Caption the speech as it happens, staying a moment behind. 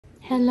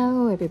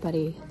Hello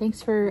everybody,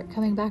 thanks for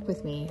coming back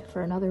with me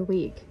for another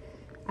week.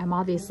 I'm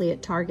obviously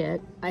at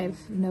Target. I've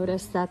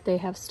noticed that they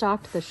have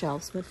stocked the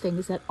shelves with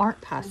things that aren't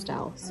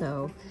pastel,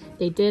 so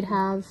they did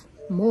have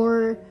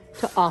more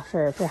to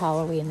offer for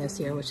Halloween this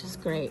year, which is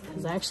great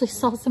because I actually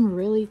saw some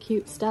really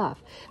cute stuff.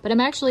 But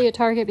I'm actually at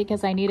Target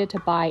because I needed to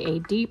buy a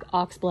deep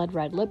oxblood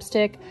red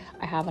lipstick.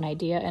 I have an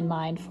idea in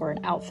mind for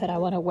an outfit I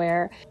want to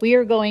wear. We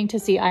are going to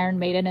see Iron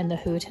Maiden and The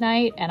Who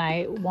tonight, and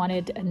I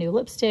wanted a new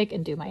lipstick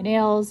and do my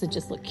nails and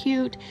just look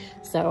cute.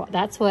 So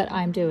that's what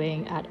I'm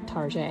doing at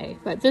Target.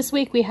 But this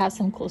week we have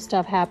some cool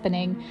stuff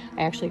happening.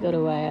 I actually go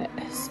to a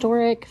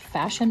historic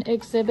fashion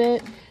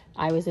exhibit.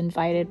 I was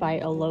invited by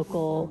a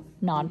local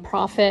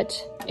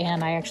nonprofit,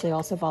 and I actually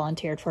also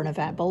volunteered for an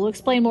event, but we'll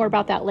explain more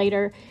about that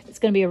later. It's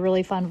going to be a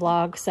really fun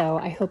vlog, so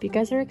I hope you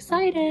guys are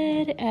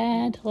excited,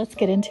 and let's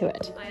get into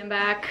it. I am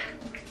back.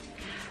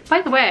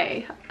 By the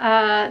way,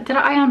 did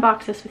I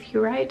unbox this with you,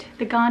 right?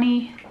 The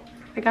Ghani,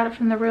 I got it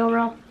from the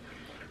Real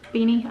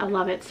beanie. I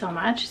love it so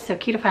much. So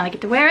cute to finally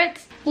get to wear it.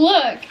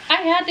 Look,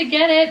 I had to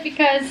get it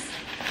because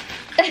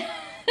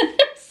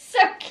it's so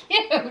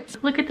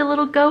cute. Look at the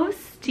little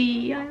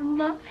ghosty. I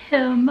love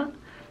him.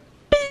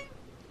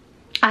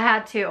 I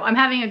had to. I'm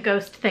having a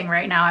ghost thing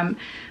right now. I'm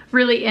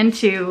really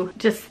into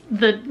just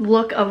the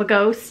look of a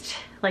ghost,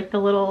 like the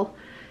little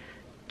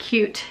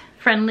cute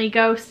friendly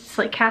ghosts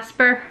like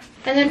Casper.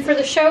 And then for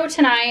the show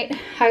tonight,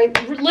 I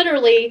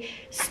literally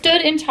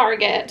stood in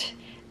Target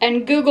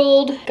and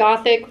Googled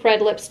gothic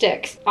red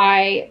lipsticks.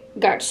 I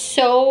got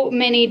so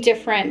many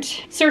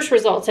different search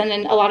results, and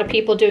then a lot of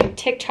people doing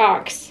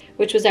TikToks,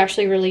 which was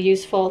actually really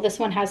useful. This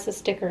one has the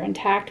sticker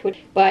intact,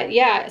 but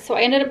yeah, so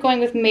I ended up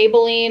going with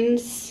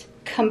Maybelline's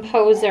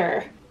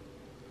Composer.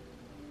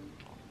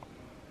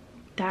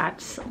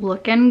 That's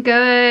looking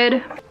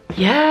good.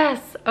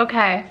 Yes,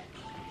 okay.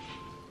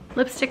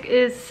 Lipstick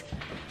is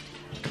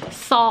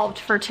solved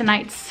for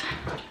tonight's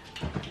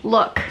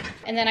look.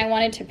 And then I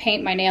wanted to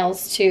paint my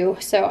nails too,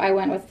 so I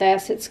went with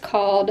this. It's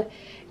called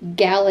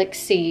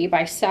Galaxy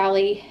by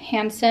Sally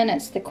Hansen.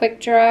 It's the quick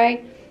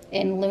dry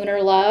in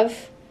Lunar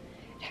Love.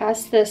 It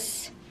has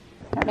this,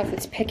 I don't know if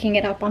it's picking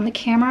it up on the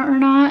camera or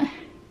not,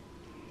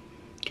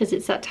 because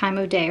it's that time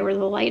of day where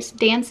the light's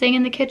dancing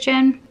in the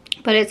kitchen,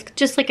 but it's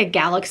just like a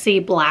galaxy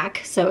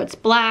black. So it's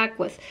black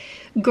with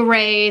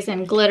grays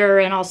and glitter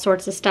and all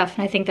sorts of stuff,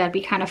 and I think that'd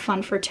be kind of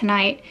fun for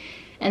tonight.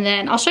 And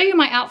then I'll show you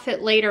my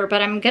outfit later,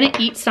 but I'm gonna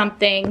eat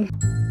something.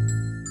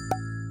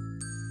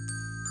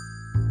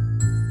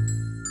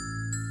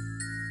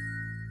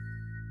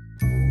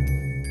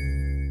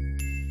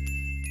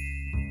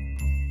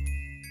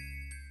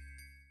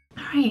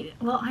 All right,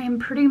 well, I am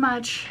pretty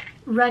much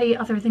ready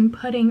other than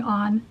putting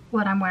on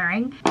what I'm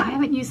wearing. I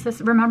haven't used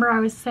this. Remember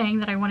I was saying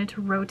that I wanted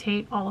to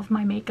rotate all of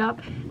my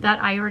makeup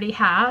that I already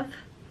have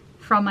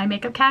from my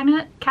makeup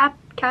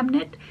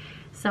cabinet.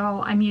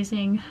 So I'm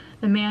using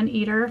the Man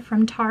Eater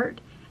from Tarte.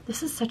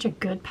 This is such a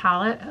good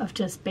palette of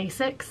just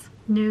basics,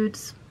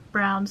 nudes,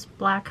 browns,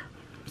 black.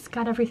 It's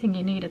got everything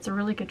you need. It's a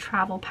really good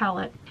travel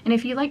palette. And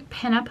if you like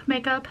pinup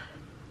makeup,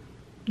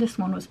 this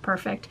one was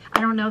perfect.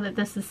 I don't know that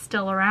this is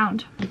still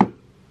around,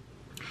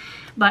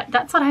 but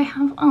that's what I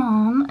have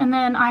on. And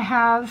then I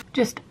have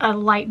just a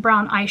light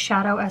brown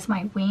eyeshadow as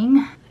my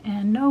wing,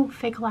 and no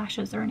fake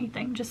lashes or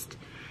anything, just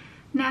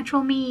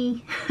natural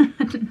me.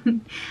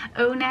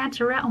 Oh,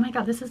 natural. Oh my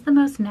god, this is the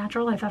most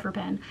natural I've ever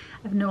been.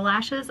 I have no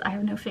lashes, I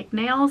have no fake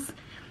nails,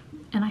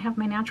 and I have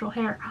my natural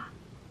hair. Oh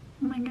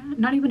my god,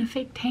 not even a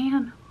fake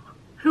tan.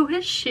 Who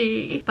is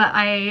she? But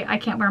I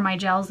can't wear my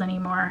gels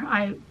anymore.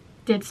 I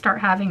did start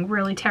having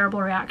really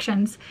terrible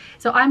reactions,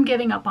 so I'm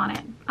giving up on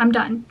it. I'm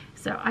done.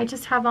 So I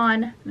just have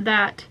on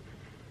that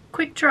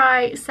quick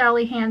dry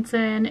Sally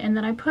Hansen, and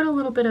then I put a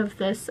little bit of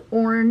this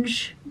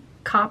orange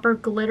copper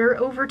glitter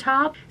over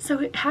top, so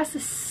it has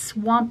this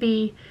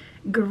swampy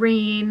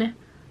green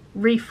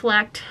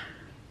reflect.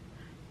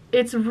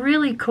 It's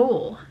really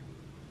cool.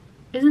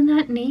 Isn't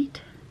that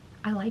neat?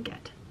 I like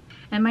it.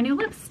 And my new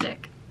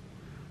lipstick.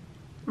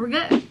 We're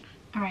good.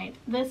 All right,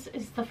 this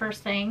is the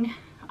first thing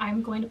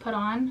I'm going to put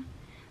on.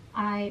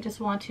 I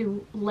just want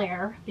to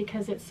layer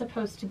because it's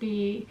supposed to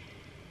be,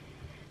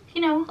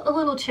 you know, a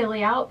little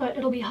chilly out, but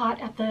it'll be hot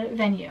at the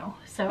venue.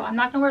 So I'm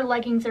not gonna wear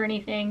leggings or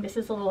anything. This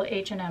is a little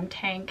H&M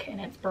tank and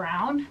it's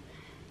brown.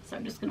 So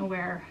I'm just gonna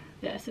wear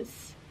this.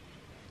 It's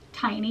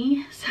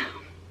tiny, so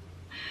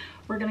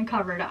we're gonna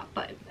cover it up,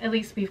 but at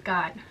least we've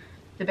got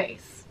the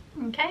base.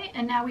 Okay,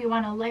 and now we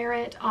wanna layer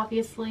it.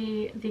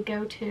 Obviously the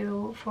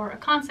go-to for a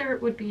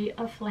concert would be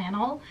a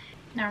flannel.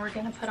 Now we're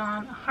gonna put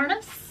on a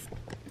harness.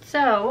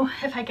 So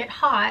if I get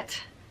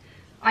hot,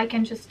 I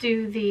can just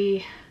do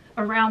the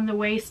around the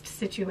waist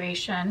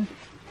situation,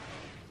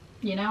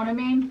 you know what I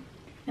mean?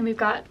 And we've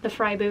got the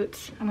fry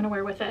boots I'm gonna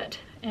wear with it,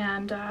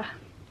 and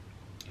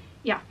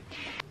yeah,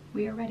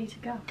 we are ready to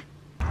go.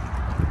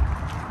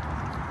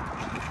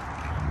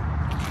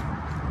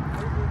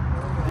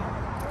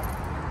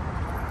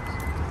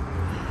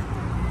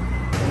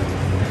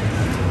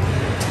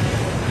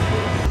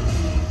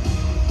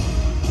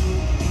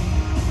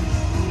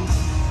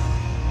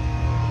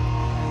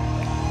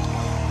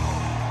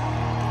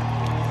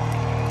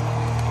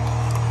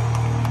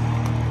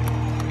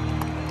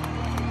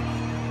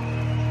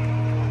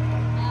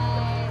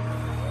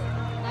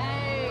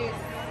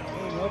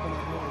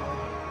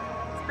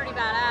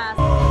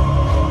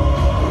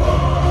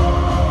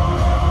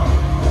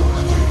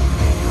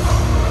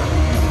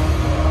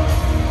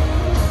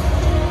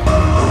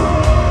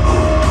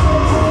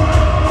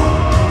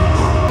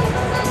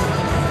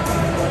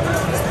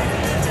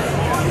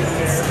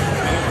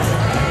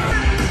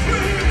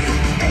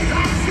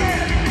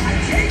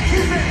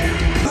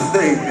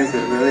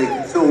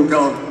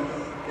 gone.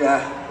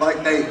 Yeah,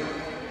 like they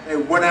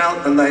went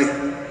out and they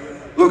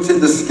looked in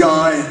the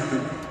sky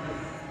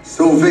and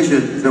saw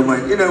visions and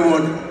went, you know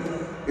what,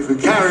 if we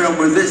carry on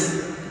with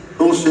this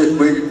bullshit,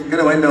 we're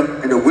going to end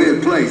up in a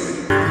weird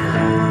place.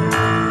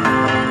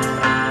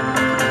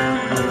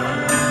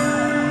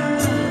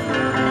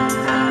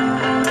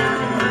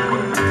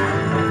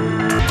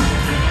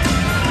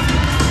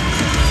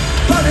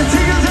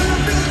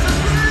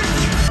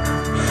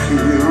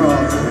 You're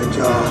all the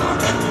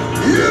dark.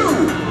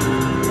 You!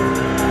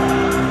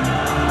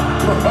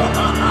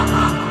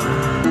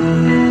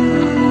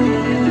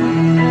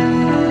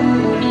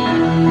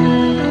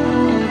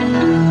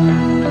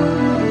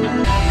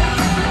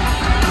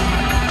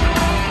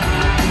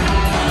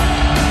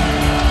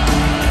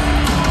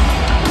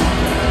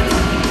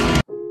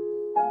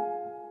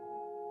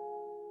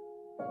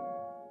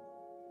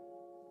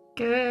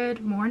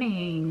 Good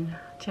morning.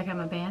 Check out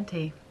my band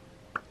tee.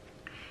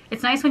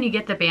 It's nice when you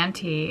get the band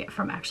tee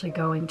from actually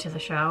going to the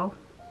show.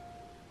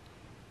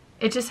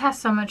 It just has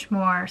so much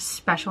more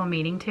special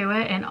meaning to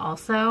it, and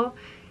also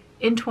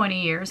in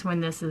 20 years when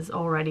this is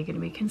already going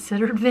to be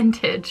considered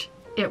vintage,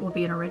 it will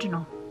be an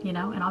original, you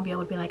know, and I'll be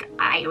able to be like,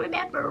 I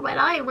remember when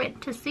I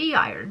went to see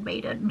Iron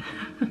Maiden.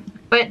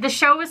 But the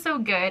show was so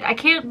good. I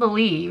can't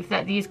believe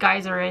that these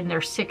guys are in their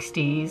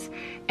 60s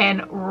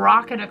and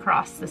rocking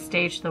across the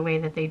stage the way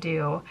that they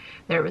do.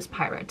 There was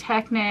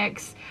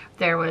pyrotechnics,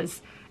 there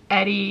was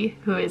Eddie,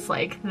 who is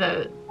like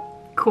the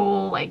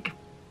cool like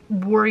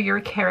warrior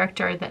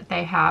character that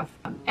they have.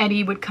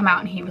 Eddie would come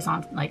out and he was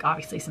on like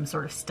obviously some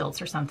sort of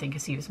stilts or something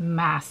because he was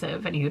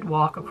massive, and he would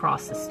walk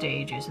across the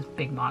stage. He was this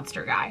big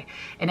monster guy,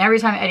 and every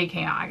time Eddie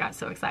came out I got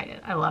so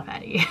excited. I love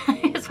Eddie.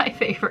 It's my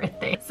favorite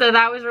thing. So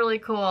that was really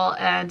cool,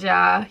 and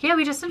yeah,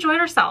 we just enjoyed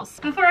ourselves.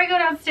 Before I go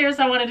downstairs,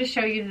 I wanted to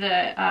show you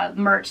the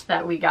merch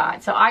that we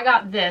got. So I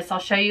got this. I'll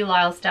show you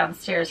Lyle's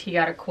downstairs. He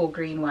got a cool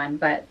green one,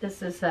 but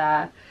this is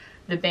the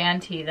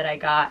band tee that I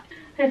got.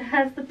 It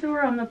has the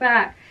door on the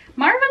back.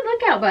 Marvin,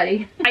 look out,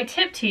 buddy. My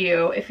tip to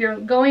you, if you're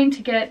going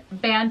to get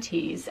band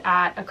tees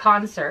at a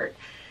concert,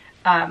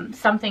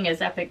 something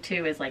as epic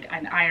too is like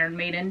an Iron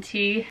Maiden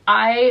tee.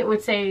 I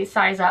would say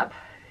size up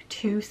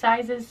 2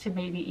 sizes to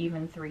maybe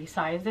even 3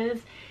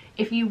 sizes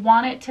if you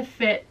want it to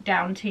fit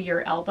down to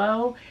your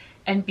elbow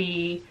and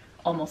be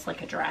almost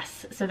like a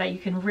dress, so that you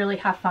can really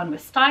have fun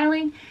with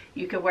styling.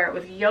 You could wear it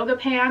with yoga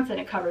pants and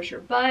it covers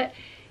your butt.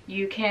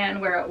 You can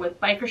wear it with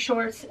biker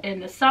shorts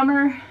in the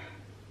summer.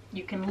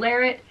 You can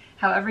layer it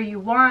however you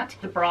want.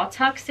 The bra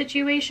tuck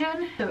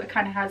situation, so it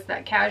kind of has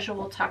that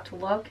casual tucked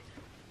look.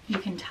 You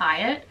can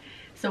tie it.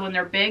 So when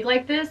they're big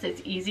like this,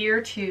 it's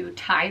easier to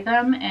tie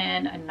them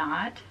in a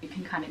knot. You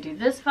can kind of do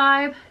this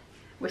vibe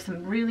with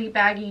some really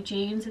baggy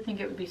jeans. I think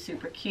it would be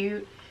super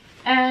cute.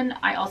 And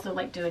I also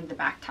like doing the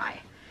back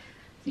tie.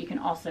 So you can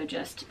also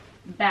just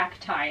back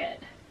tie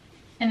it.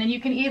 And then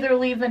you can either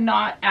leave the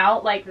knot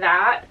out like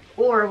that,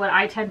 or what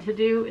I tend to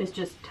do is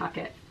just tuck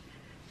it.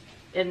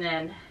 And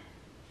then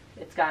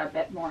it's got a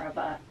bit more of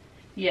a,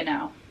 you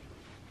know,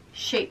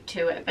 shape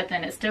to it, but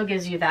then it still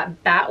gives you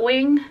that bat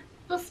wing.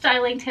 Little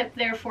styling tip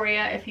there for you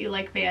if you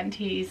like band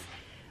tees,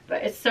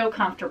 but it's so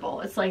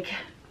comfortable. It's like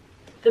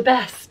the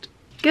best.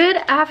 Good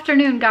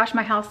afternoon. Gosh,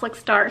 my house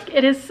looks dark.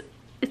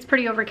 It's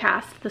pretty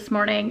overcast this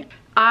morning.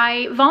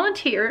 I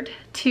volunteered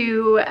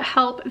to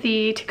help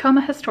the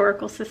Tacoma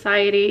Historical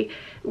Society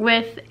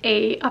with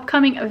a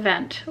upcoming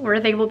event where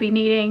they will be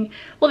needing,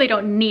 well, they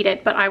don't need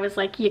it, but I was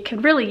like, you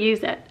could really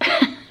use it.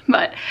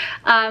 But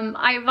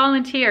I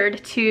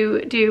volunteered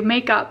to do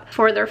makeup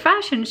for their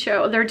fashion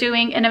show. They're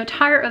doing an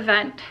entire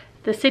event,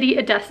 the City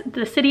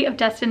of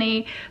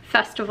Destiny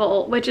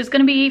Festival, which is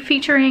going to be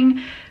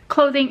featuring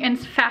clothing and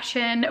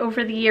fashion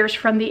over the years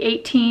from the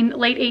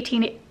late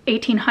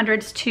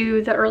 1800s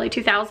to the early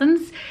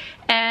 2000s.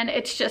 And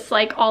it's just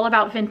like all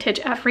about vintage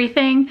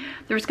everything.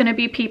 There's gonna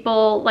be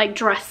people like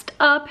dressed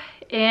up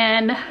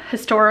in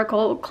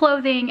historical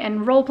clothing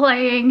and role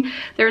playing.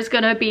 There's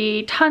gonna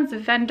be tons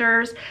of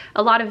vendors,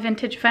 a lot of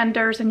vintage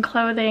vendors and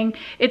clothing.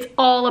 It's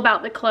all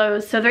about the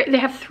clothes. So they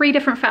have 3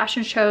 different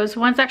fashion shows.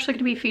 One's actually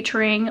gonna be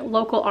featuring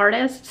local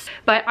artists,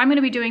 but I'm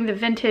gonna be doing the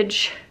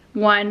vintage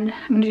one.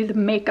 I'm gonna do the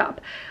makeup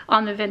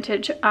on the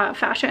vintage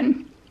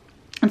fashion.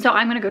 And so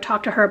I'm gonna go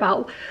talk to her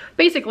about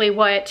basically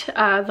what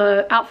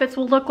the outfits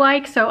will look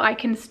like, so I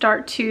can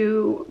start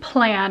to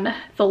plan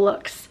the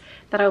looks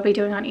that I'll be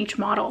doing on each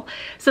model.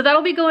 So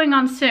that'll be going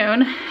on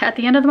soon at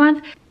the end of the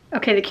month.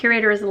 Okay, the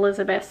curator is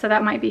Elizabeth, so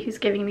that might be who's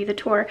giving me the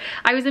tour.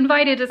 I was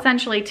invited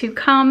essentially to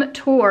come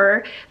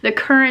tour the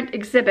current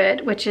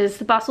exhibit, which is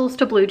the Bustles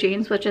to Blue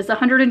Jeans, which is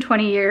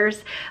 120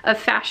 years of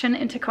fashion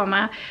in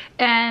Tacoma.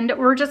 And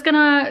we're just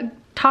gonna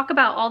talk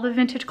about all the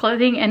vintage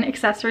clothing and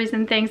accessories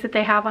and things that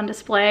they have on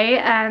display,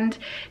 and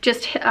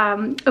just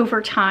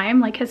over time,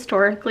 like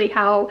historically,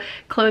 how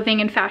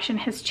clothing and fashion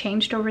has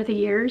changed over the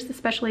years,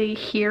 especially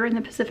here in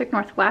the Pacific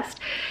Northwest.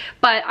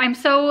 But I'm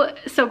so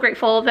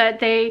grateful that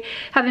they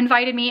have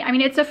invited me. I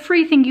mean, it's a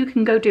free thing you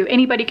can go do.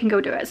 Anybody can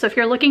go do it. So if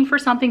you're looking for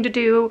something to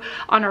do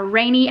on a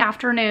rainy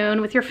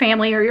afternoon with your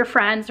family or your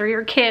friends or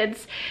your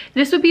kids,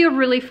 this would be a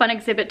really fun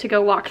exhibit to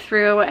go walk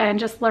through and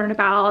just learn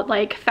about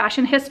like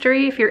fashion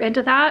history if you're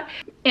into that.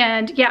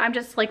 And yeah, I'm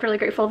just like really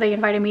grateful they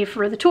invited me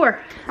for the tour.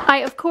 I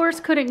of course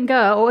couldn't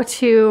go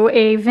to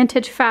a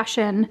vintage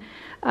fashion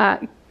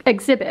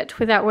exhibit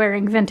without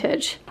wearing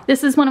vintage.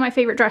 This is one of my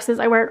favorite dresses.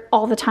 I wear it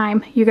all the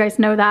time. You guys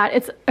know that.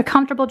 It's a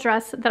comfortable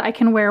dress that I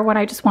can wear when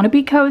I just want to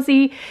be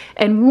cozy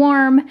and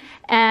warm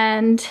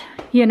and,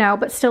 you know,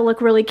 but still look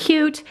really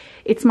cute.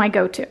 It's my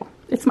go-to.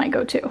 It's my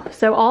go-to.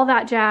 So all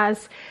that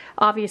jazz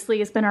obviously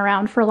has been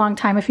around for a long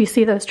time. If you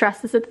see those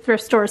dresses at the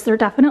thrift stores, they're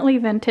definitely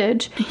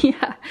vintage.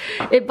 Yeah,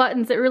 it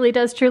buttons. It really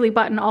does truly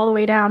button all the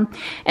way down.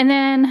 And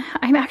then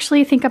I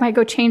actually think I might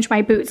go change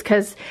my boots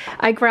because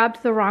I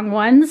grabbed the wrong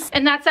ones.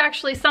 And that's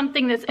actually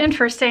something that's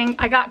interesting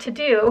I got to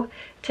do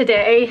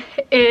today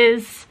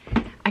is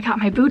I got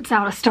my boots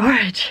out of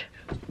storage.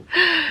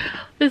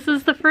 This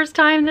is the first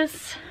time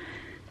this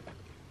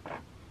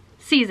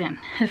season.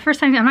 The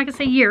first time, I'm not gonna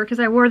say year because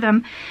I wore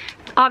them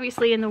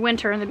obviously in the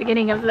winter in the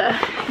beginning of the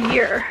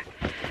year,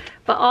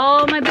 but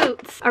all my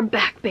boots are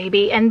back,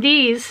 baby. And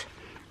these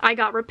I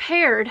got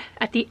repaired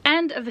at the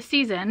end of the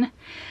season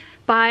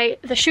by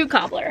the shoe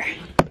cobbler,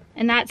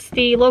 and that's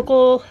the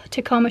local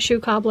Tacoma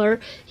shoe cobbler.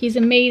 He's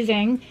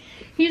amazing.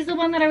 He's the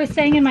one that I was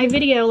saying in my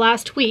video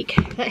last week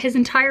that his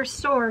entire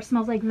store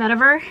smells like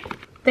vetiver.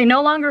 They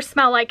no longer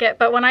smell like it,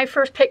 but when I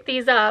first picked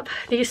these up,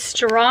 these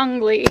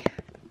strongly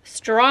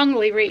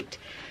reeked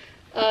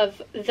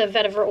of the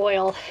vetiver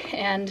oil,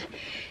 and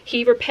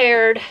he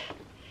repaired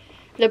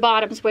the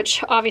bottoms,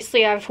 which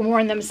obviously I've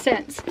worn them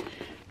since.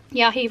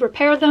 Yeah, he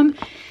repaired them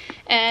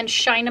and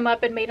shined them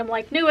up and made them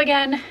like new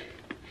again.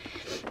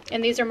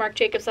 And these are Marc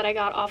Jacobs that I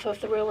got off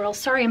of the Real.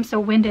 Sorry I'm so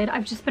winded.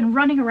 I've just been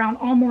running around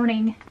all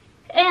morning.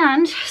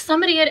 And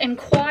somebody had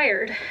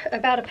inquired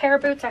about a pair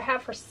of boots I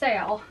have for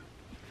sale,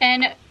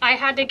 and I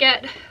had to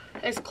get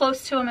as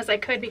close to them as I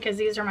could because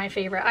these are my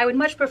favorite. I would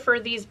much prefer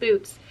these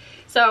boots.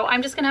 So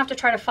I'm just gonna have to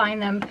try to find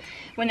them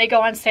when they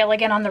go on sale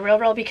again on the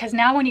Real, because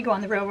now when you go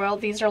on the Real,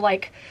 these are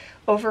like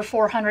over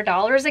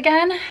 $400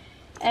 again,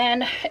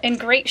 and in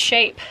great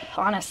shape,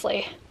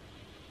 honestly,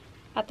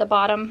 at the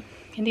bottom.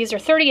 And these are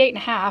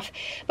 38.5,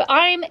 but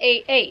I'm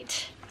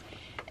 8'8",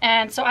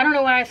 and so I don't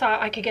know why I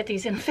thought I could get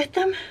these and fit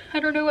them. I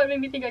don't know what made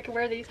me think I could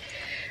wear these.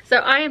 So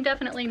I am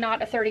definitely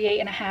not a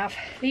 38.5.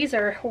 These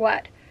are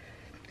what?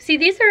 See,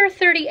 these are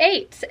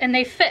 38s and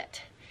they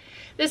fit.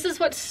 This is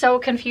what's so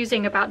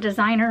confusing about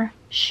designer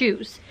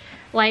shoes.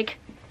 Like,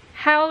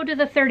 how do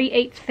the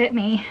 38s fit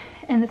me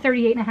and the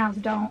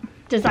 38.5s don't?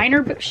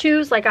 Designer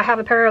shoes, like I have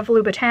a pair of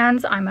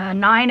Louboutins, I'm a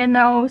 9 in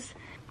those.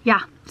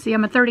 Yeah, see,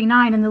 I'm a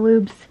 39 in the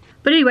Loubs.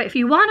 But anyway, if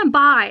you want to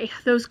buy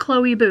those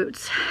Wkly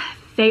boots,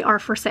 they are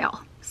for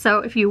sale. So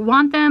if you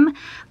want them,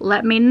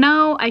 let me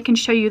know. I can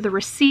show you the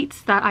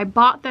receipts that I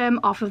bought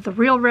them off of the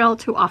Real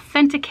to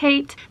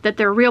authenticate that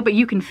they're real, but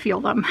you can feel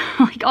them.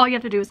 Like, all you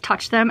have to do is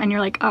touch them and you're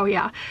like, oh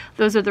yeah,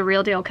 those are the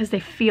real deal, because they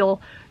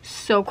feel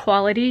so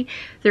quality.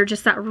 They're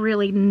just that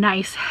really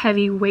nice,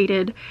 heavy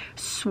weighted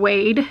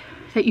suede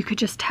that you could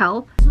just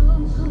tell.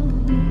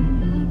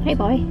 Hey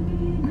boy.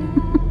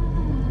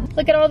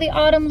 Look at all the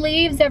autumn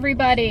leaves,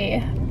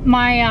 everybody.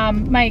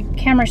 My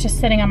camera's just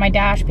sitting on my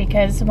dash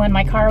because when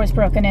my car was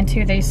broken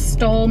into, they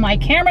stole my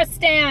camera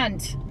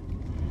stand.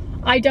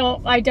 I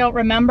don't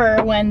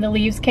remember when the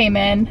leaves came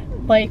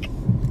in. Like,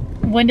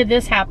 when did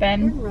this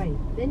happen? Turn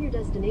right, then your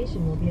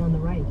destination will be on the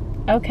right.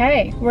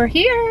 Okay, we're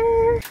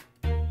here.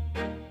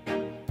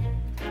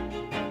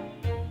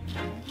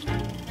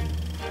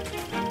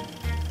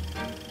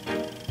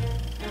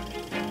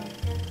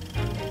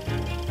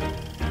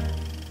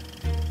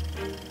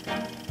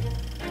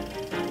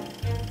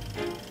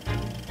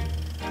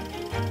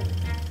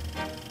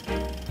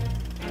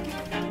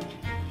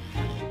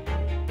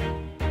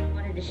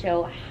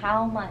 Show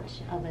how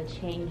much of a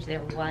change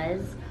there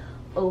was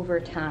over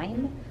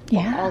time.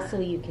 Yeah. Also,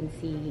 you can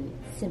see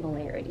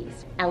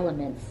similarities,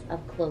 elements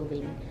of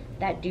clothing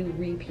that do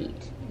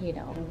repeat, you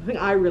know. The thing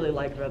I really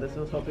liked about this, I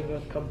was hoping it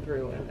would come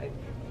through, and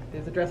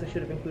there's a dress I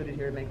should have included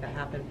here to make that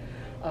happen,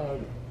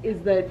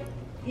 is that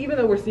even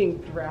though we're seeing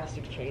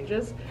drastic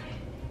changes,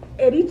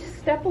 at each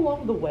step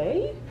along the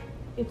way,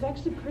 it's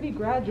actually pretty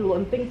gradual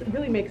and things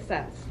really make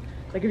sense.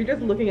 Like, if you're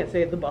just looking at,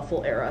 say, the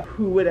bustle era,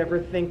 who would ever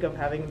think of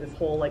having this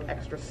whole, like,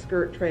 extra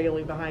skirt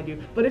trailing behind you?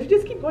 But if you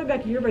just keep going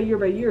back year by year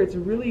by year, it's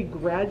really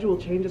gradual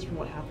changes from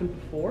what happened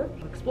before.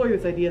 Exploring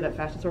this idea that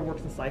fashion sort of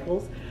works in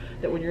cycles,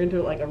 that when you're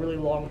into, like, a really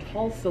long,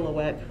 tall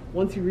silhouette,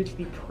 once you reach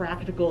the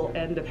practical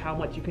end of how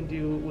much you can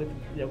do with,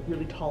 you know,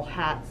 really tall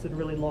hats and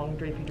really long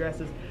drapey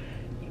dresses,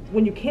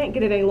 when you can't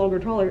get it any longer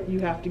taller, you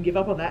have to give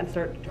up on that and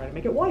start trying to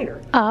make it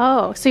wider.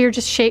 Oh, so you're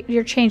just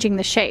you're changing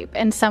the shape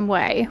in some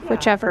way, Yeah,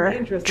 whichever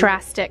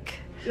drastic.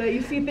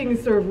 You see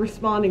things sort of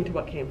responding to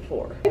what came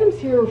before. Items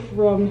here are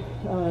from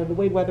the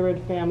Wade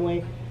Weathered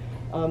family.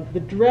 The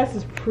dress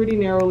is pretty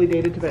narrowly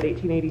dated to about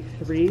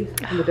 1883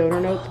 in the donor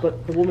notes,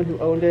 but the woman who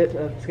owned it,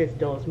 in this case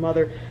Dilla's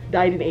mother,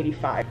 died in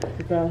 85.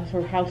 It's a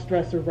sort of house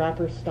dress or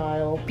wrapper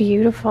style.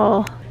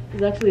 Beautiful.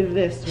 It's actually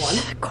this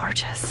one.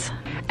 Gorgeous.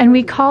 And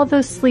we call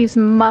those sleeves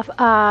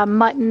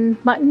muttons?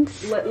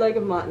 Leg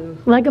of mutton.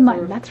 Leg of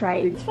mutton, that's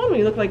right. It's fun when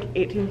you look like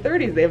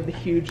 1830s. They have the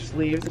huge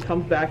sleeves. It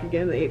comes back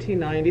again in the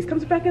 1890s.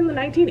 Comes back in the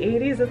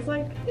 1980s. It's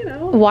like, you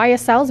know.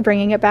 YSL's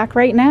bringing it back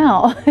right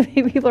now.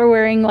 People are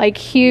wearing like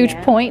huge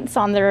points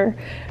on their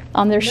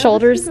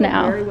shoulders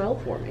now. Very well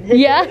for me.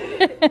 Yeah.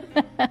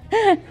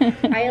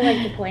 I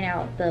like to point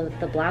out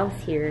the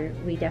blouse here.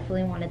 We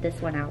definitely wanted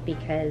this one out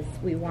because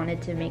we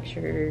wanted to make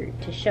sure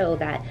to show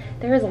that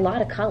there is a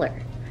lot of color.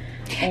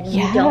 And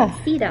you don't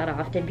see that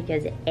often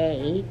because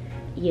A,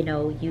 you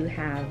know, you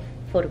have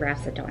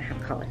photographs that don't have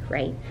color,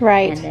 right?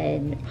 Right. And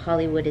then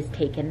Hollywood has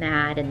taken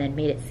that and then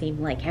made it seem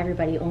like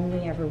everybody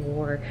only ever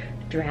wore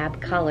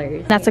drab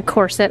colors. That's a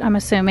corset, I'm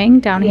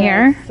assuming, down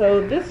here.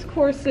 So this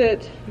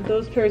corset,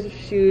 those pairs of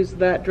shoes,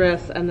 that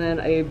dress, and then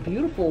a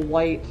beautiful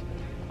white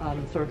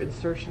sort of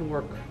insertion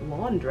work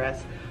lawn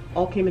dress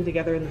all came in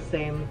together in the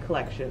same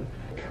collection.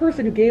 The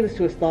person who gave this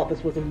to us thought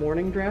this was a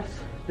morning dress.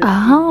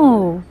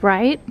 Oh,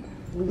 right.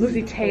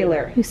 Lucy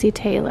Taylor. Lucy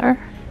Taylor.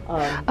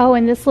 Oh,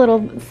 and this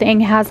little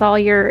thing has all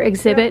your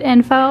exhibit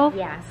info?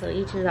 Yeah, so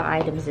each of the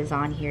items is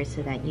on here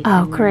so that you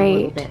can learn a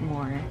little bit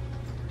more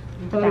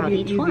about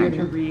each one. It's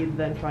easier to read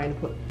than trying to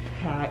put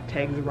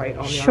tags right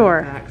on the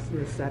artifacts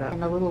and the setup.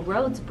 And the little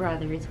Rhodes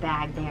Brothers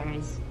bag there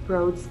is,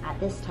 Rhodes at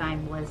this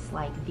time was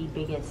like the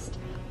biggest,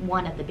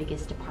 one of the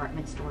biggest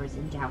department stores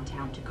in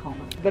downtown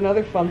Tacoma.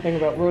 Another fun thing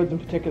about Rhodes in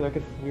particular,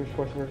 because we of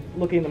course were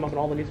looking them up in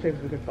all the newspapers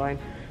we could find,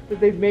 is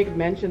they've made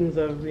mentions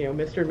of, you know,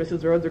 Mr. and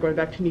Mrs. Rhodes are going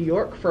back to New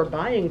York for a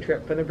buying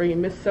trip, and they're bringing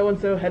Miss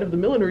So-and-so, head of the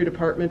millinery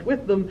department,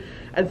 with them.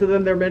 And so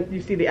then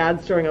you see the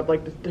ads showing up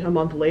like just a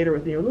month later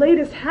with, you know,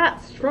 latest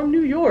hats from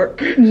New York.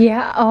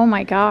 Yeah, oh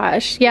my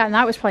gosh. Yeah, and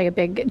that was probably a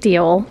big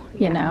deal,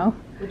 you know.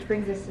 Which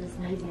brings us to this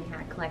amazing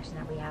hat collection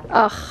that we have.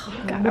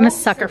 Oh, God, I'm a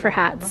sucker for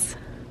hats.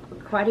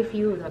 Quite a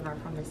few of them are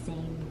from the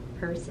same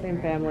person.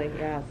 Same family,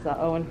 yeah, it's the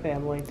Owen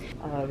family.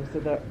 So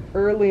the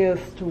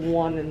earliest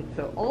one, and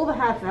so all the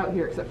hats out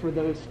here except for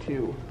those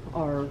two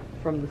are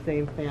from the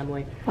same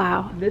family.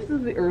 Wow. This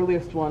is the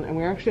earliest one, and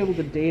we're actually able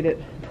to date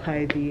it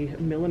by the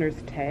milliner's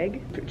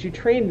tag. She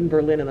trained in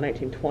Berlin in the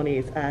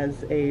 1920s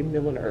as a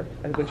milliner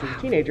when she was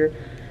a teenager,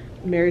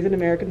 marries an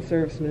American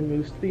serviceman,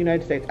 moves to the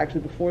United States,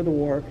 actually before the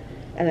war,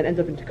 and then ends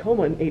up in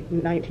Tacoma in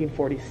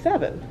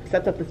 1947.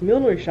 Sets up this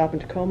millinery shop in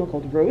Tacoma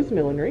called Rose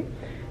Millinery.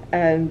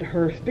 And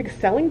her big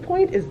selling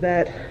point is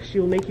that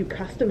she'll make you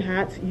custom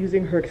hats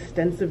using her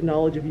extensive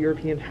knowledge of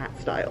European hat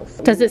styles.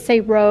 Does it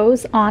say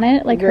Rose on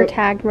it, like her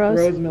tagged Rose?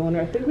 Rose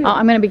Milliner. I think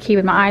I'm going to be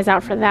keeping my eyes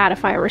out for that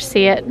if I ever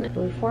see it.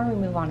 Before we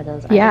move on to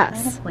those, yes.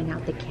 I want to point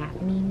out the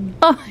cat meme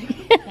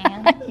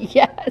fan.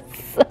 Yes.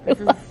 This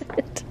is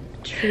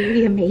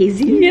truly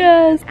amazing.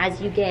 Yes.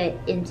 As you get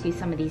into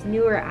some of these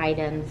newer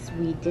items,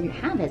 we didn't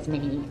have as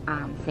many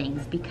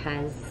things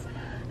because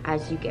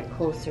as you get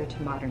closer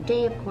to modern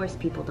day, of course,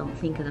 people don't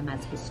think of them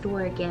as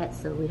historic yet,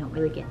 so we don't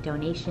really get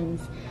donations.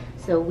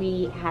 So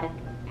we had to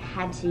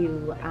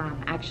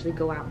actually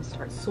go out and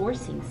start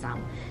sourcing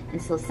some.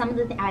 And so some of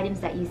the items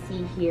that you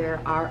see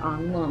here are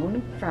on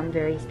loan from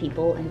various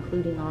people,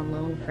 including on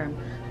loan from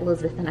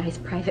Elizabeth and I's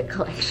private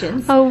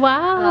collections. Oh,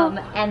 wow.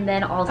 And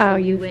then also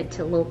you went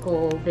to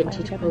local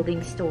vintage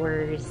clothing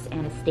stores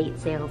and estate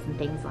sales and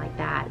things like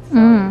that.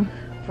 So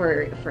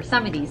for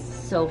some of these,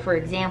 so for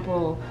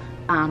example,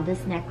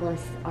 this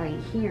necklace right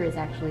here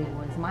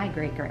was my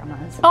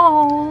great-grandma's.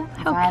 Oh,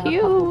 how I have cute.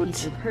 a couple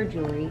pieces of her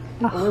jewelry.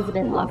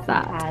 Elizabeth also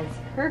that. has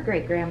her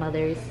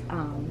great-grandmother's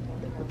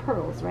the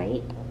pearls,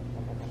 right?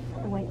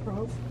 The white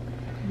pearls.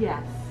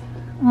 Yes.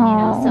 You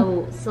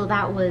know, so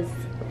that was,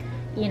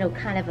 you know,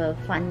 kind of a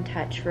fun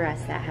touch for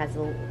us that has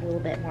a little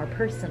bit more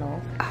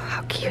personal. Oh,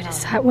 how cute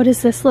is that? What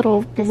is this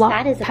little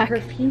that is a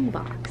perfume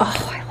box.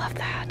 Oh, I love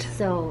that.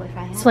 So if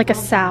I had it's like a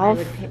salve.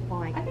 I would pick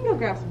one. I think I'll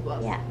grab some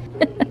gloves. Yeah.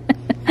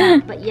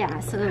 But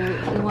yeah, so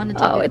if you want to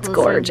take a it's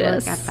closer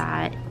gorgeous. look at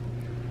that.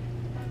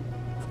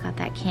 It's got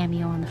that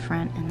cameo on the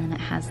front, and then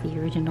it has the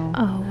original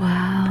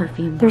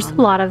perfume. There's a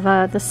lot of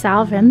the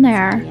salve in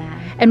there. So,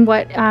 yeah. And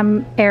what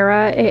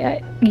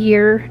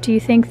year do you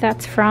think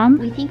that's from?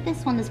 We think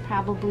this one is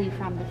probably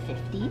from the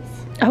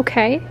 50s.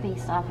 Okay.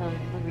 Based off of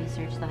the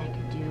research that I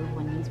could do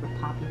when these were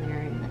popular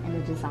and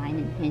the design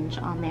and hinge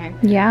on there.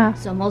 Yeah.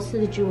 So most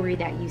of the jewelry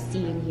that you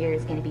see in here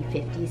is going to be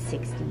 50s,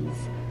 60s,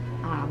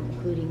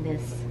 including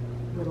this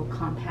little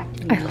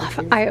compact. I love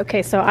it.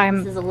 Okay, so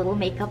this is a little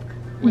makeup.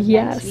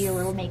 Meant to be a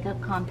little makeup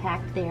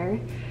compact there.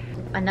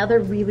 Another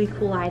really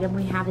cool item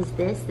we have is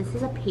this. This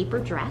is a paper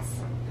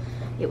dress.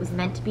 It was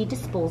meant to be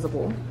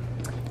disposable.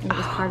 And it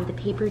was part of the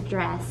paper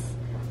dress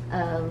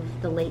of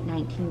the late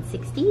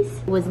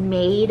 1960s. It was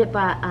made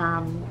by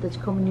the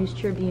Tacoma News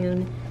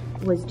Tribune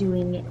was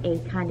doing a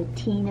kind of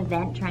teen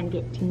event, trying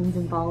to get teens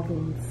involved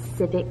in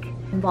civic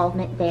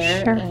involvement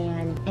there. Sure.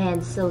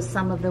 And so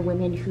some of the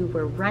women who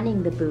were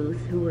running the booth,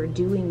 who were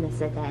doing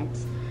this event,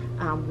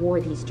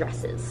 wore these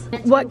dresses.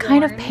 What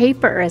kind of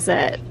paper is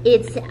it?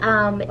 It's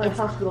Like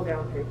hospital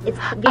gown paper. It's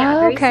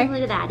very similar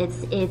to that.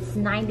 It's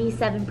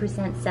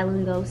 97%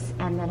 cellulose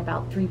and then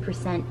about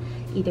 3%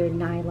 either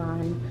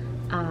nylon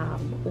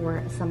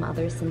or some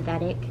other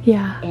synthetic.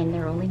 Yeah. And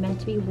they're only meant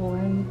to be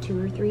worn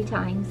 2 or 3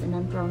 times and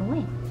then thrown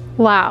away.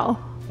 Wow.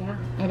 Yeah.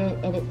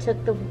 And it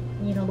took the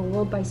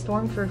world by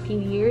storm for a few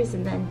years,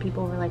 and then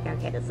people were like,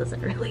 okay, this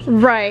isn't really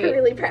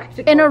really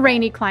practical. In a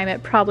rainy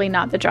climate, probably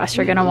not the dress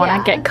you're gonna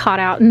want to get caught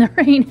out in the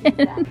rain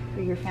in.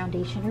 For your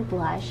foundation or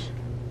blush.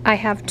 I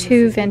have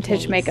 2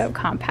 vintage makeup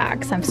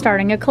compacts. I'm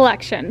starting a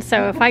collection.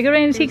 So if I go to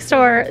an antique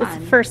store, the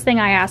first thing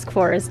I ask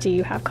for is, do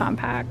you have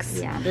compacts?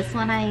 Yeah, this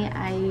one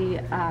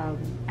I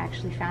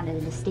actually found at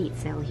an estate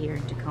sale here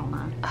in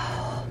Tacoma.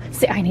 Oh,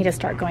 see, I need to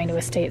start going to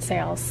estate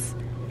sales.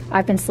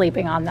 I've been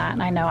sleeping on that,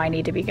 and I know I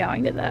need to be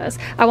going to those.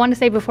 I want to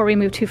say before we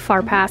move too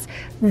far past,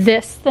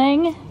 this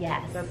thing.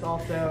 Yes.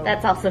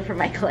 That's also for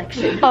my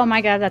collection. Oh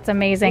my God, that's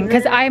amazing.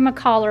 Because I'm a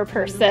collar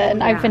person.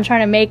 Yeah. I've been trying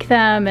to make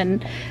them,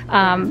 and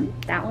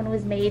that one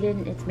was made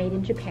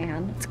in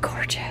Japan. It's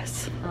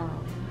gorgeous.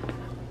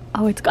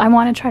 Oh, I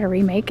want to try to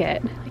remake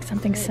it, like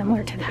something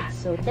similar to that.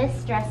 So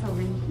this dress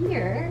over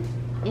here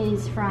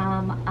is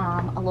from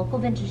a local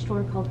vintage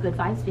store called Good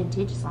Vibes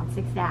Vintage. It's on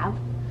 6th Ave.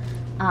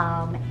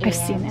 I've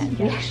seen it.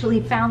 We actually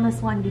found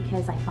this one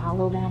because I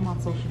follow them on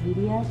social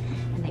media,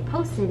 and they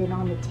posted it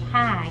on the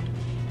tag.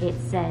 It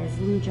says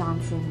Lou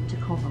Johnson,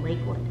 Tacoma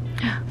Lakewood,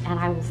 and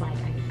I was like,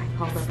 I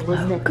called up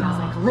Elizabeth, and I was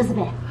like,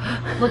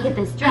 Elizabeth, look at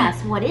this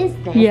dress. What is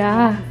this?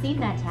 Yeah. I haven't seen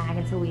that tag,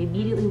 and so we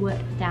immediately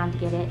went down to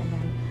get it, and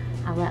then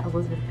I'll let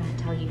Elizabeth kind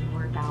of tell you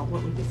more about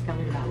what we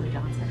discovered about Lou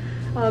Johnson.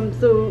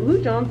 So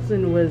Lou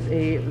Johnson was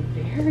a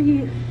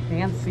very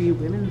fancy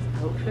women's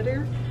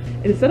outfitter.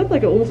 And it's set up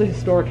like almost a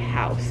historic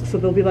house. So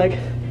there'll be like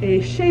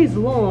a chaise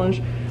lounge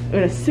and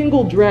a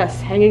single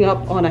dress hanging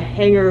up on a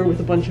hanger with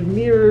a bunch of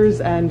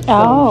mirrors and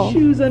some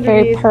shoes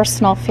underneath. Very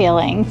personal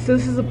feeling. So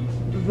this is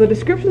the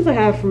descriptions I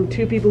have from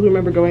 2 people who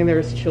remember going there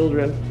as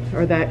children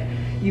are that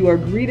you are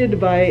greeted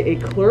by a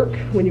clerk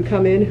when you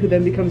come in, who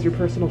then becomes your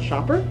personal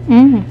shopper.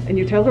 And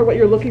you tell her what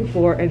you're looking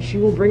for, and she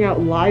will bring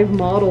out live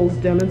models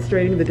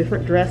demonstrating the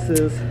different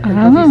dresses and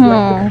help you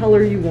select the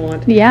color you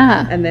want.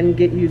 Yeah. And then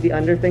get you the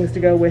underthings to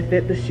go with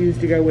it, the shoes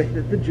to go with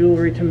it, the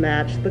jewelry to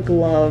match, the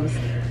gloves,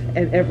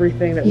 and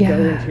everything that will go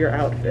into your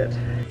outfit.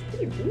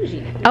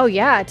 Oh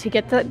yeah, to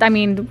get the, I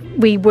mean,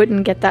 we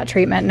wouldn't get that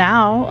treatment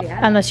now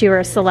unless you were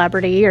a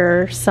celebrity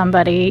or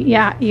somebody.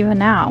 Yeah, even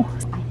now.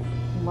 I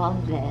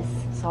love this.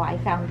 So I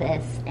found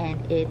this,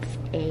 and it's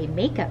a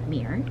makeup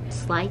mirror.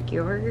 It's like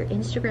your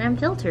Instagram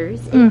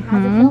filters. It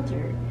has a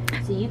filter,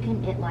 so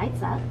it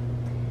lights up,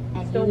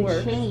 and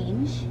you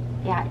change.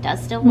 Yeah, it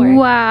does still work.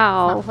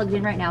 Wow. It's not plugged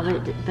in right now,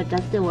 but it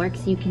does still work.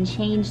 So you can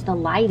change the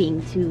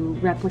lighting to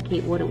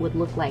replicate what it would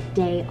look like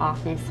day,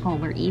 office,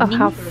 home, or evening. Oh,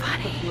 how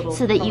funny.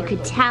 So that you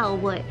could tell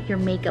what your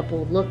makeup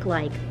will look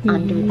like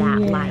under that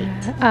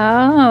light.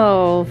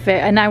 Oh,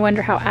 and I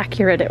wonder how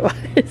accurate it was.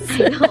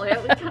 I know, I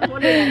was kind of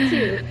wondering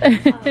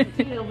that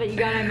too. But you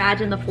gotta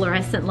imagine the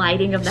fluorescent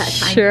lighting of that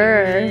time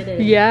period.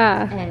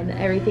 And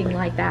everything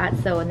like that.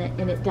 So, and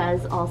it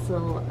does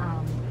also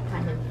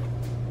kind of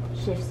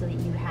shift so that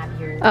you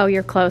have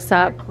your close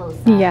up.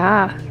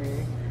 Yeah.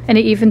 And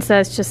it even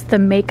says just the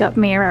makeup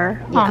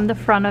mirror on the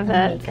front of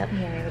it. Makeup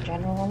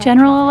mirror,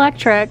 General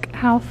Electric.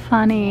 How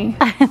funny.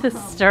 The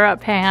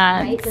stirrup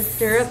pants. Right, the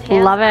stirrup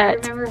pants. Love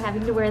it. I remember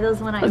having to wear those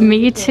when I was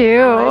Me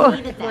too. I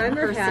hated them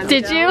personally.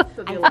 Did you?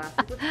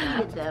 I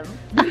hated them.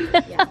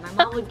 Yeah, my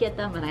mom would get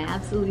them, and I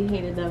absolutely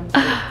hated them.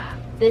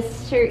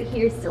 This shirt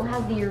here still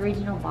has the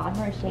original Bon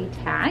Marché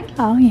tag.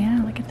 Oh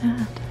yeah, look at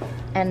that.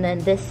 And then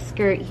this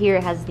skirt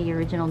here has the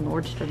original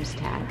Nordstrom's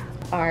tag.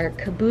 Our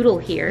caboodle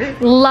here.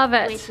 Love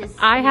it.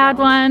 I had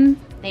one.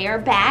 They are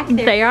back.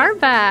 They are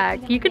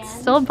back. You could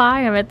still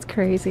buy them. It's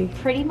crazy.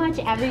 Pretty much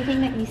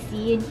everything that you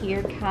see in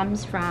here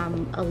comes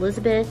from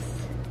Elizabeth's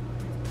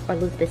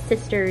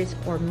sisters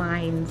or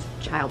mine's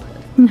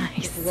childhood.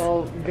 Nice. This is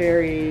all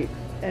very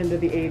end of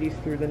the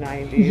 80s through the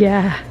 90s.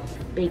 Yeah.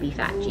 Baby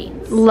fat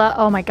jeans.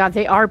 Oh my God,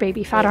 they are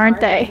baby fat, aren't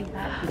they?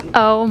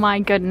 Oh my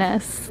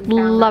goodness.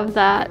 Love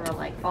that. We're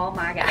like, oh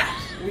my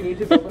gosh. We need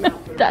to build them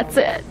out. That's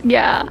it.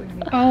 Yeah.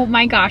 Oh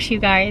my gosh, you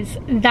guys.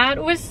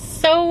 That was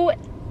so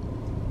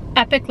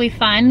epically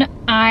fun.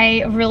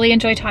 I really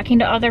enjoy talking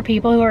to other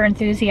people who are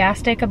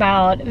enthusiastic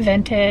about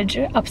vintage,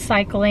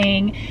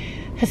 upcycling,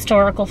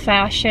 historical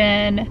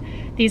fashion.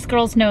 These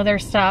girls know their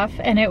stuff,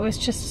 and it was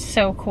just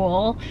so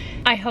cool.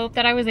 I hope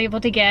that I was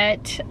able to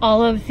get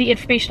all of the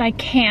information I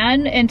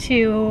can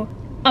into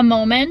a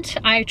moment.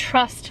 I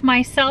trust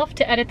myself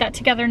to edit that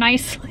together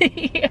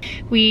nicely.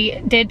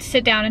 We did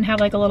sit down and have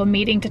like a little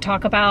meeting to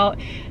talk about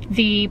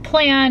the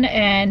plan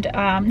and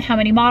how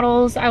many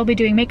models I will be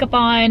doing makeup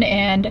on,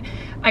 and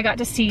I got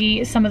to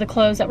see some of the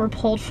clothes that were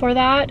pulled for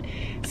that.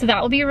 So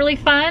that will be really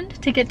fun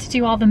to get to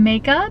do all the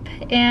makeup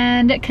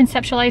and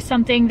conceptualize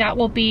something that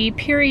will be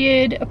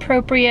period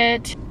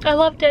appropriate. I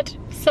loved it,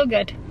 so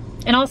good.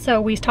 And also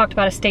we talked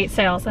about estate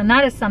sales, and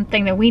that is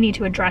something that we need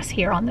to address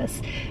here on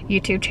this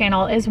YouTube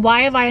channel, is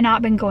why have I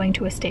not been going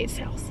to estate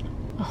sales?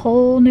 A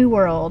whole new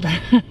world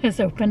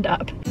has opened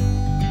up.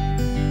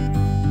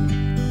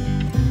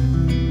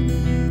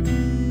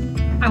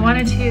 I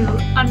wanted to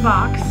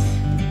unbox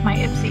my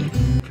Ipsy.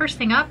 First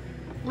thing up,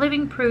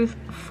 Living Proof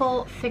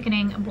Full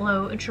Thickening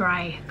Blow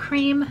Dry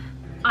Cream.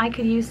 I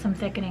could use some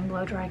thickening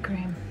blow dry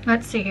cream.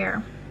 Let's see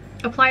here.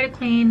 Apply to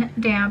clean,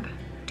 damp,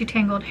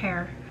 detangled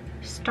hair.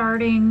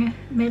 Starting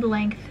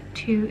mid-length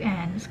to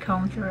ends,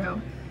 comb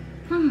through.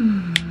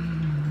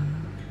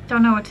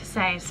 Don't know what to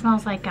say. It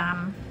smells like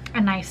a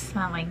nice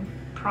smelling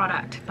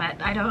product,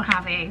 but I don't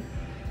have a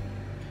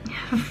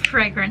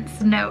fragrance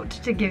note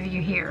to give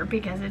you here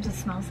because it just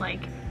smells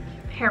like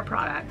hair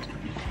product.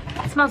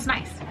 It smells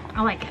nice.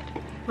 I like it.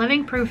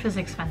 Living Proof is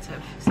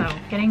expensive, so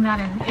getting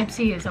that in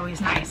Ipsy is always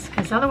nice,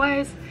 because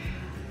otherwise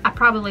I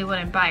probably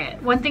wouldn't buy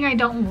it. One thing I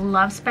don't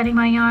love spending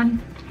money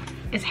on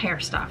is hair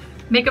stuff.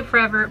 Makeup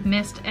Forever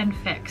Mist and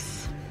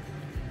Fix.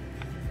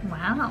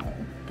 Wow,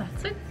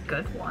 that's a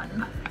good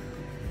one.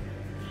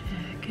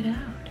 Check it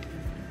out.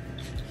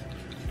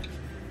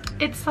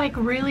 It's like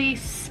really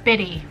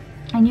spitty,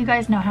 and you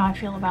guys know how I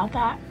feel about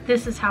that.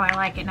 This is how I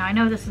like it. Now I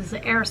know this is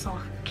an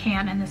aerosol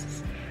can, and this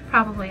is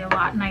probably a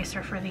lot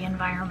nicer for the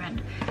environment,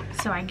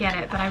 so I get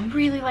it, but I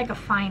really like a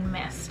fine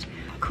mist.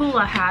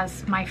 Kula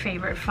has my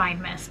favorite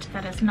fine mist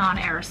that is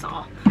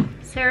non-aerosol.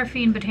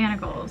 Seraphine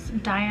Botanicals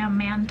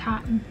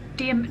Diamantine.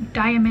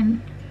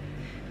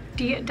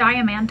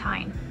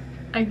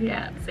 I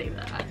can't say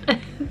that.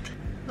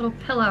 Little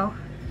pillow.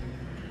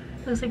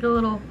 Looks like a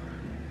little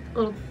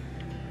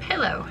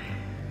pillow.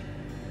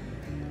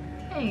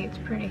 Hey, it's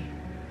pretty.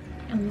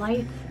 And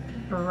Lithe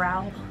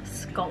Brow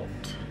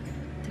Sculpt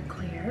to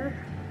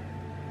clear.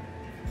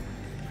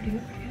 Pretty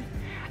good.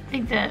 I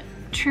think the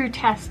true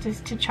test is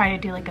to try to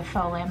do like a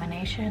faux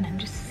lamination and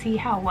just see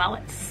how well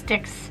it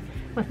sticks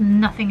with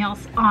nothing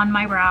else on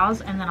my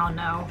brows, and then I'll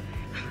know.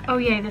 Oh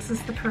yay, this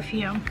is the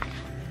perfume.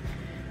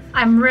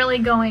 I'm really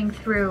going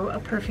through a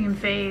perfume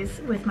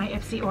phase with my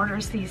Ipsy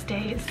orders these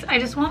days. I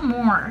just want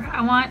more.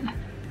 I want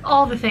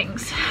all the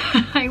things.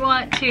 I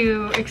want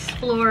to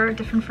explore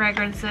different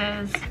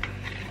fragrances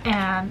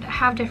and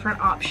have different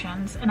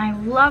options. And I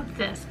love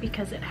this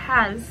because it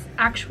has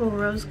actual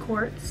rose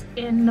quartz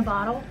in the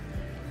bottle.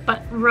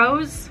 But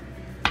rose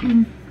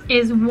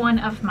is one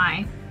of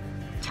my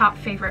top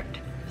favorite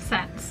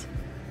scents.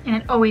 And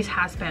it always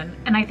has been.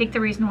 And I think the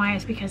reason why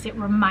is because it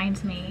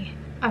reminds me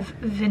of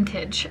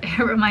vintage. It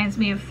reminds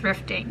me of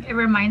thrifting. It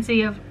reminds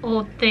me of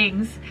old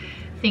things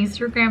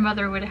your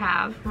grandmother would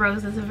have.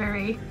 Rose is a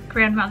very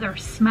grandmother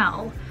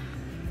smell.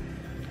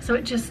 So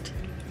it just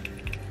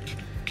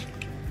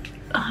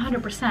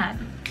 100%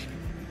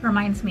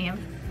 reminds me of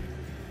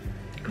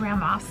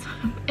grandma's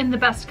in the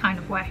best kind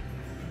of way.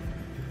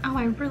 Oh,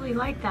 I really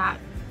like that.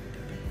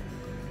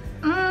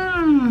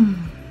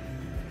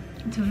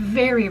 It's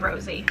very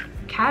rosy.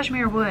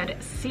 Cashmere wood,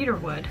 cedar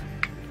wood,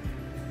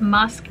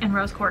 musk, and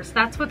rose quartz.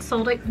 That's what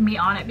sold me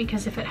on it,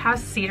 because if it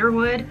has cedar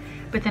wood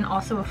but then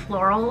also a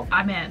floral,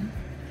 I'm in.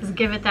 Just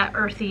give it that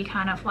earthy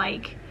kind of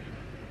like,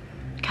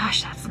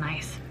 gosh, that's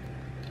nice.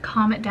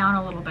 Calm it down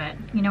a little bit,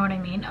 you know what I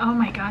mean? Oh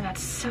my god,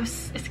 that's so,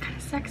 it's kind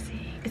of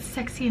sexy. It's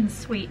sexy and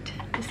sweet.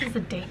 This is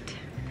a date.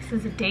 This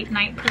is a date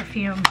night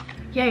perfume.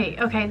 Yay,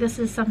 okay, this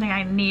is something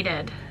I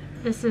needed.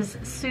 This is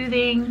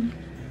Soothing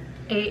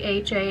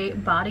AHA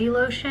Body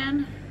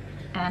Lotion.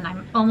 And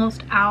I'm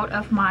almost out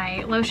of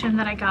my lotion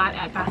that I got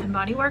at Bath &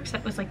 Body Works.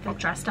 That was like the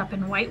dressed up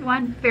in white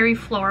one. Very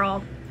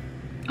floral,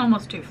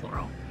 almost too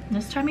floral.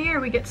 This time of year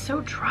we get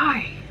so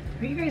dry.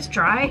 Are you guys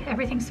dry?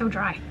 Everything's so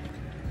dry.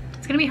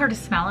 It's gonna be hard to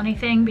smell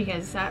anything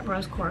because that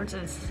rose quartz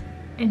is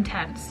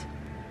intense.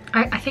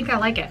 I think I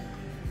like it.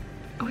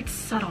 Oh, it's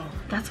subtle.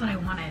 That's what I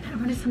wanted. I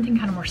wanted something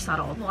kind of more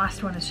subtle. The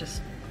last one is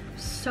just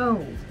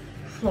so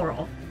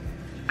floral.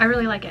 I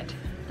really like it.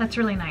 That's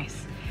really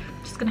nice.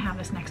 I'm just gonna have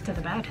this next to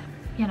the bed,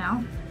 you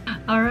know?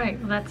 All right,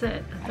 well that's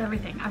it. That's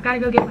everything. I've got to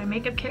go get my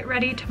makeup kit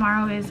ready.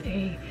 Tomorrow is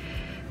a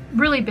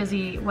really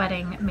busy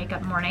wedding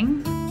makeup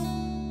morning.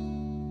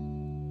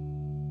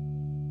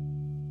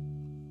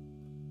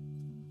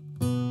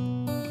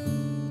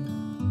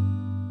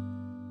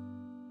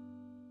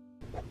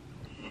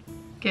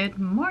 Good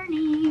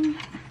morning.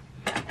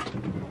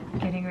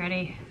 Getting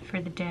ready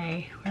for the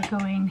day. We're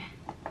going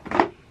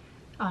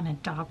on a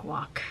dog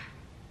walk.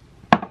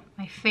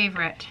 My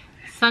favorite.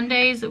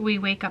 Sundays we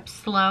wake up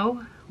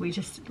slow. We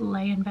just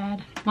lay in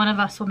bed. One of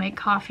us will make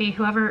coffee.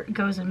 Whoever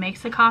goes and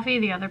makes the coffee,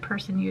 the other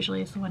person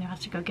usually is the one who has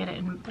to go get it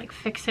and like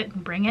fix it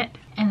and bring it.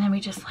 And then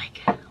we just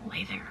like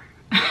lay there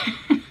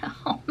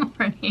all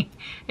morning.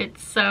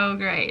 It's so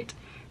great.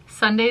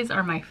 Sundays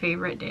are my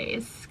favorite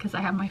days because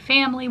I have my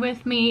family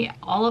with me.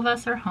 All of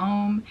us are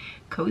home,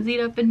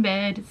 cozied up in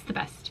bed. It's the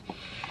best.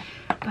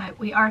 But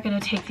we are going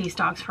to take these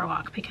dogs for a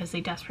walk because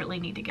they desperately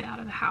need to get out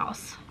of the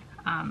house.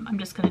 I'm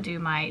just going to do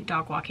my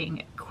dog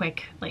walking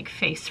quick like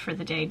face for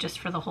the day, just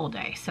for the whole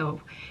day.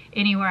 So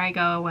anywhere I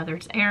go, whether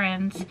it's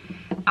errands,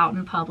 out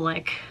in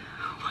public,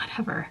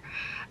 whatever,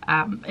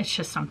 it's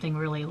just something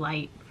really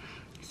light.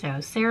 So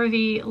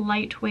CeraVe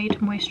Lightweight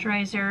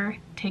Moisturizer.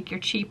 Take your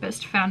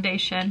cheapest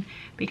foundation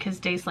because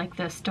days like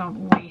this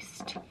don't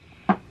waste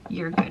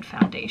your good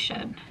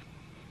foundation.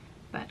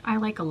 But I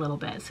like a little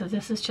bit. So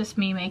this is just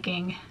me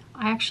making,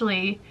 I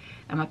actually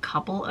am a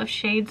couple of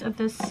shades of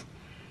this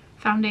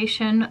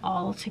foundation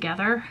all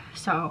together.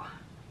 So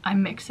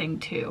I'm mixing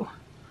two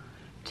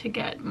to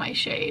get my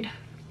shade.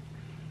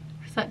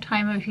 It's that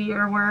time of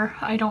year where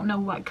I don't know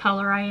what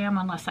color I am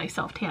unless I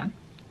self-tan.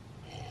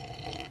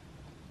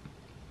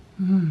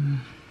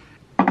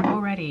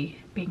 Already,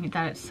 being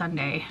that it's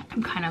Sunday,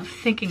 I'm kind of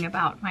thinking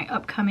about my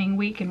upcoming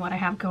week and what I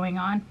have going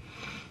on.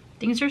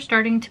 Things are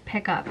starting to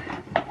pick up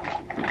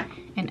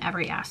in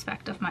every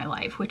aspect of my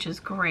life, which is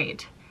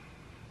great.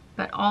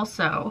 But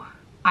also,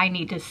 I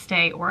need to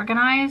stay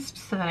organized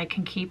so that I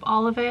can keep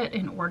all of it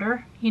in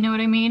order. You know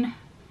what I mean?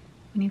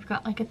 When you've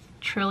got like a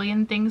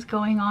trillion things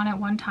going on at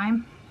one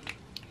time,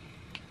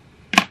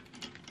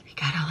 you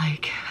gotta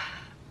like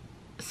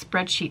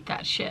spreadsheet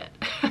that shit.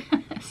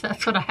 So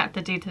that's what I have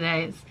to do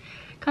today, is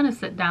kind of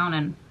sit down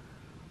and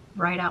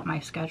write out my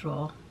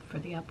schedule for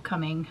the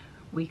upcoming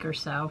week or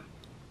so.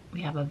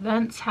 We have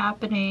events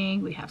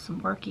happening, we have some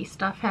worky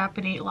stuff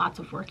happening, lots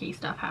of worky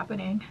stuff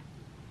happening.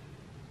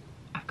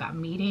 I've got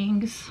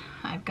meetings,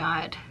 I've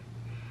got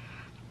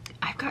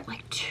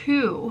like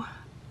 2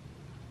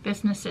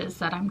 businesses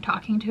that I'm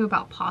talking to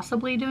about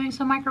possibly doing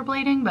some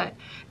microblading, but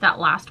that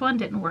last one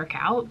didn't work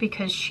out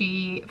because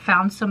she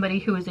found somebody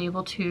who was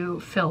able to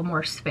fill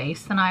more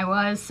space than I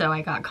was, so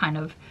I got kind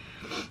of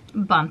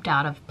bumped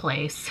out of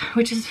place,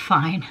 which is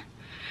fine.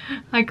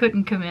 I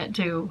couldn't commit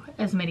to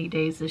as many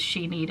days as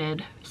she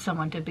needed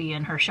someone to be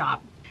in her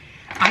shop.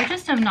 I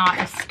just am not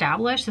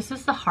established. This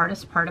is the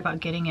hardest part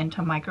about getting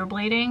into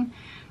microblading,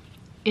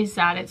 is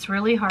that it's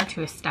really hard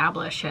to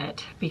establish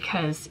it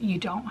because you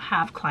don't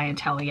have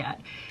clientele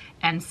yet.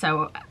 And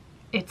so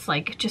it's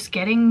like just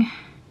getting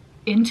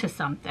into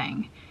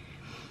something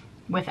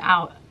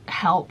without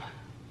help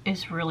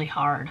is really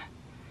hard.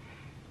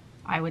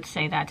 I would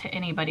say that to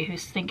anybody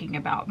who's thinking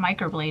about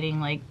microblading,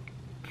 like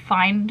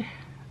find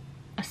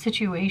a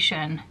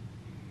situation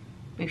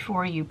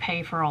before you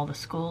pay for all the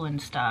school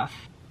and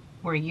stuff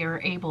where you're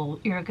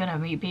gonna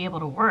be able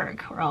to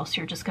work, or else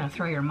you're just gonna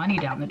throw your money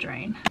down the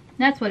drain.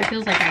 That's what it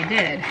feels like I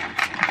did.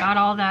 I got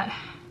all that.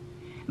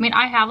 I mean,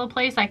 I have a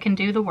place I can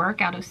do the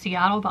work out of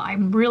Seattle, but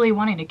I'm really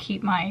wanting to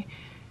keep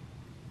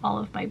all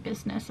of my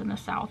business in the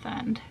South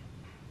End.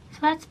 So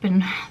that's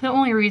been the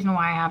only reason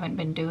why I haven't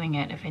been doing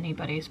it, if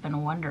anybody's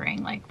been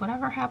wondering, like,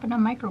 whatever happened to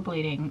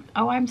microblading?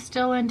 Oh, I'm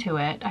still into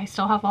it. I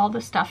still have all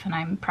the stuff and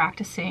I'm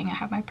practicing. I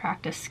have my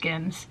practice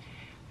skins.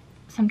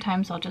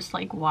 Sometimes I'll just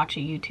like watch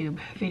a YouTube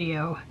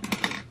video.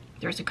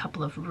 There's a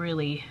couple of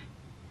really,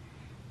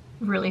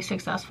 really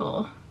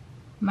successful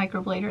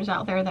microbladers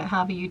out there that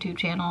have a YouTube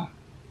channel,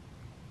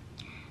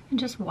 and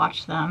just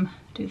watch them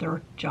do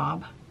their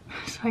job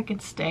so I can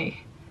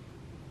stay,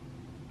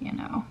 you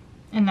know.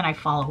 And then I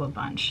follow a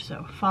bunch,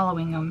 so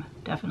following them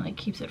definitely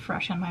keeps it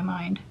fresh in my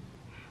mind.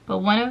 But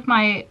one of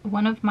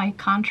my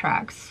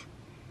contracts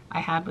I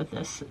had with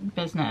this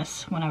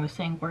business, when I was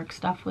saying work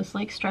stuff was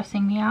like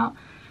stressing me out,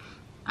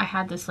 I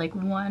had this like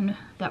one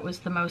that was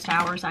the most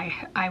hours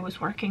I was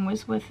working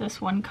was with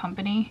this one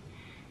company,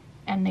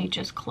 and they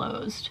just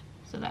closed.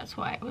 So that's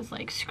why I was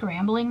like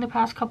scrambling the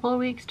past couple of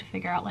weeks to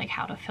figure out like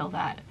how to fill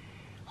that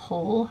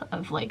hole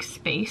of like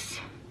space,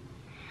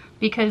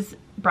 because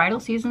bridal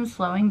season's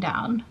slowing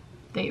down.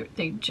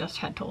 They just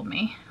had told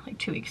me like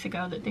 2 weeks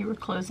ago that they were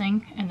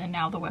closing, and then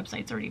now the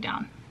website's already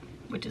down,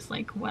 which is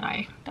like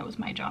that was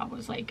my job,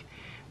 was like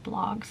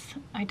blogs.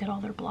 I did all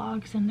their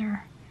blogs and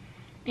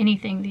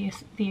anything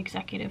the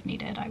executive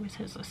needed. I was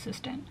his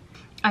assistant.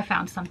 I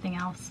found something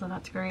else, so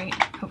that's great.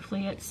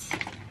 Hopefully it's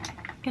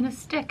gonna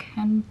stick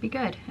and be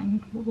good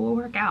and will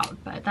work out.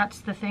 But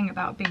that's the thing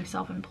about being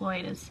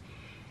self-employed, is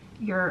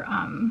your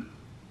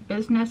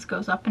business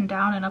goes up and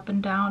down and up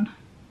and down,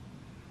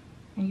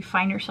 and you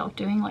find yourself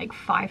doing like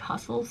 5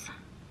 hustles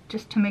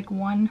just to make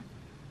one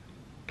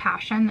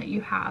passion that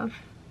you have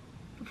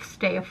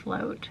stay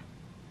afloat.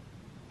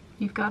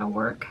 You've got to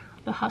work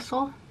the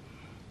hustle.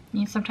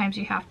 Sometimes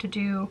you have to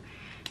do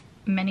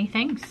many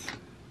things,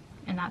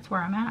 and that's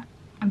where I'm at.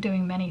 I'm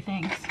doing many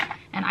things,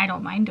 and I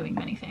don't mind doing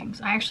many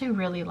things. I actually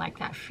really like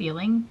that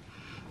feeling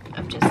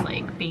of just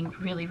like being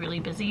really, really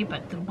busy.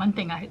 But the one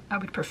thing I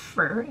would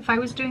prefer if I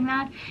was doing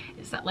that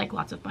is that like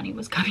lots of money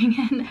was coming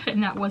in,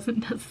 and that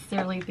wasn't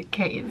necessarily the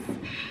case.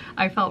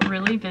 I felt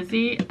really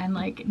busy and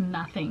like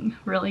nothing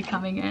really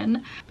coming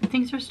in. But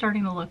things are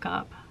starting to look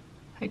up.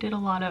 I did a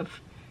lot of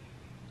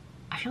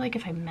I feel like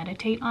if I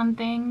meditate on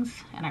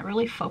things and I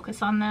really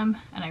focus on them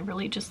and I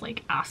really just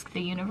like ask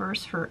the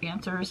universe for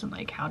answers and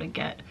like how to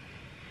get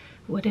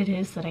what it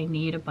is that I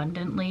need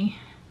abundantly,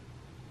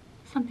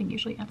 something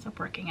usually ends up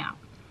working out.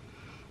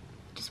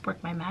 Just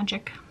work my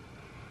magic,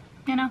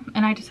 you know?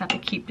 And I just have to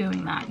keep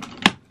doing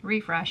that.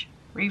 Refresh,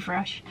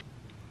 refresh.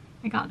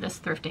 I got this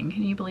thrifting,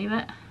 can you believe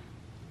it?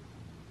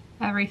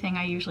 Everything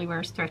I usually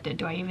wear is thrifted.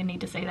 Do I even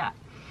need to say that?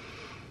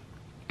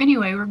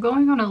 Anyway, we're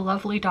going on a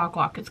lovely dog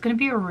walk. It's going to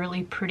be a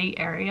really pretty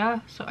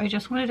area, so I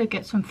just wanted to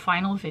get some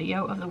final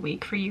video of the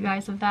week for you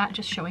guys of that,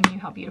 just showing you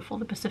how beautiful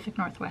the Pacific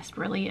Northwest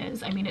really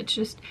is. I mean, it's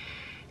just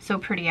so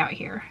pretty out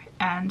here,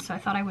 and so I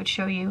thought I would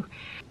show you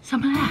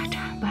some of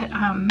that,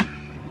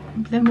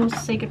 but then we'll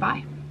say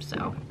goodbye.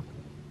 So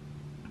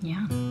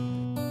yeah.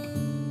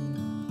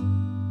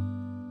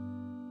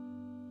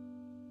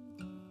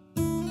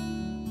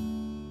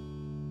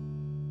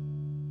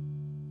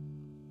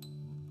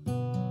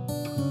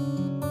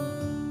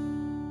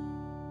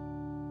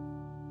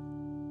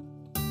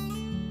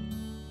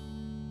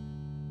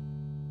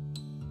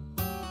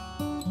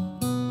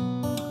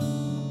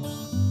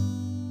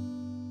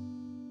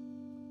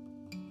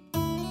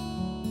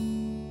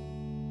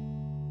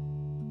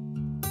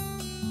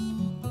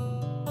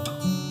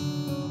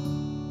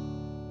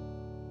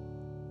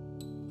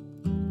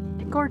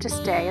 Gorgeous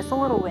day. It's a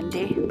little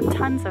windy.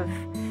 Tons of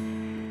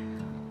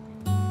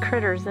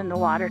critters in the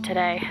water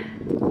today.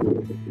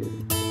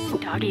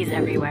 Doggies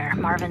everywhere.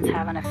 Marvin's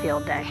having a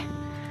field day.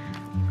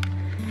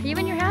 Are you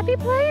in your happy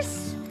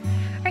place?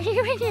 Are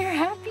you in your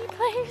happy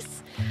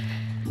place?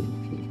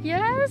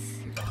 Yes?